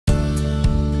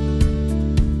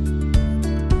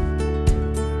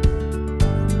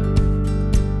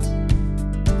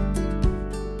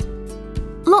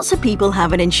Lots of people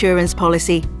have an insurance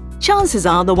policy. Chances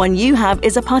are the one you have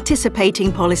is a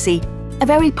participating policy, a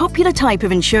very popular type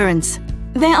of insurance.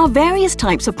 There are various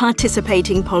types of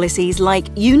participating policies like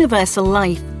universal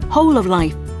life, whole of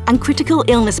life, and critical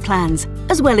illness plans,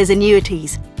 as well as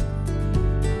annuities.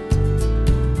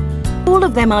 All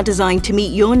of them are designed to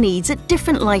meet your needs at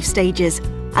different life stages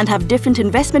and have different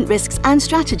investment risks and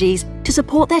strategies to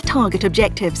support their target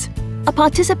objectives. A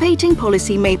participating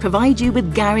policy may provide you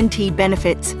with guaranteed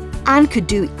benefits and could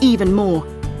do even more,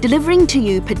 delivering to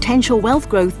you potential wealth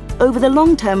growth over the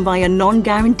long term via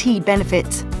non-guaranteed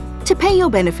benefits. To pay your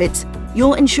benefits,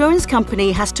 your insurance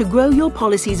company has to grow your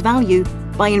policy's value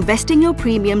by investing your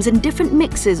premiums in different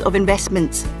mixes of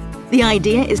investments. The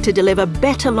idea is to deliver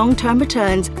better long-term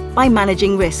returns by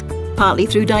managing risk, partly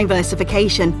through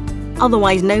diversification,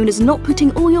 otherwise known as not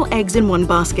putting all your eggs in one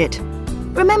basket.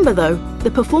 Remember though, the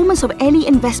performance of any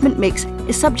investment mix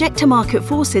is subject to market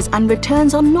forces and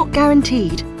returns are not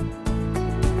guaranteed.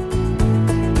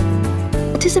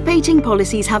 Participating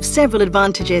policies have several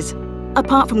advantages.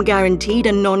 Apart from guaranteed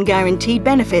and non-guaranteed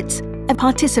benefits, a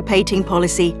participating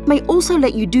policy may also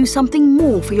let you do something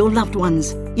more for your loved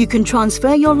ones. You can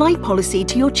transfer your life policy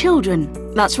to your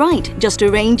children. That's right, just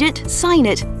arrange it, sign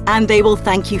it, and they will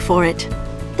thank you for it.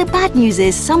 The bad news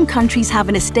is some countries have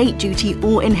an estate duty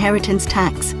or inheritance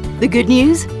tax. The good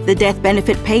news? The death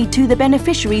benefit paid to the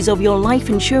beneficiaries of your life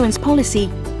insurance policy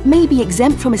may be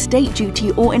exempt from estate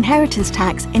duty or inheritance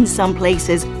tax in some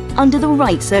places under the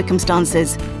right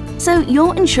circumstances. So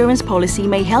your insurance policy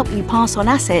may help you pass on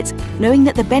assets knowing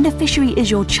that the beneficiary is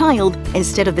your child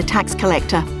instead of the tax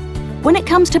collector. When it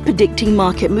comes to predicting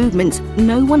market movements,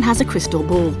 no one has a crystal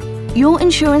ball. Your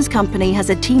insurance company has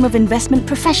a team of investment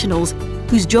professionals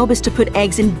whose job is to put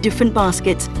eggs in different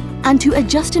baskets and to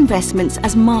adjust investments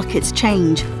as markets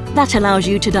change. That allows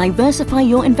you to diversify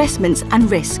your investments and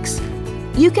risks.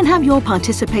 You can have your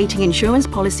participating insurance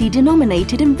policy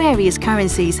denominated in various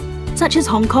currencies, such as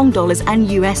Hong Kong dollars and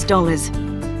US dollars.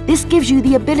 This gives you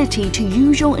the ability to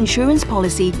use your insurance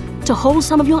policy to hold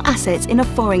some of your assets in a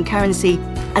foreign currency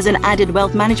as an added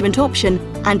wealth management option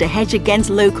and a hedge against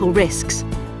local risks.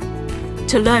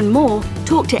 To learn more,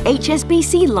 talk to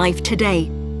HSBC Life today.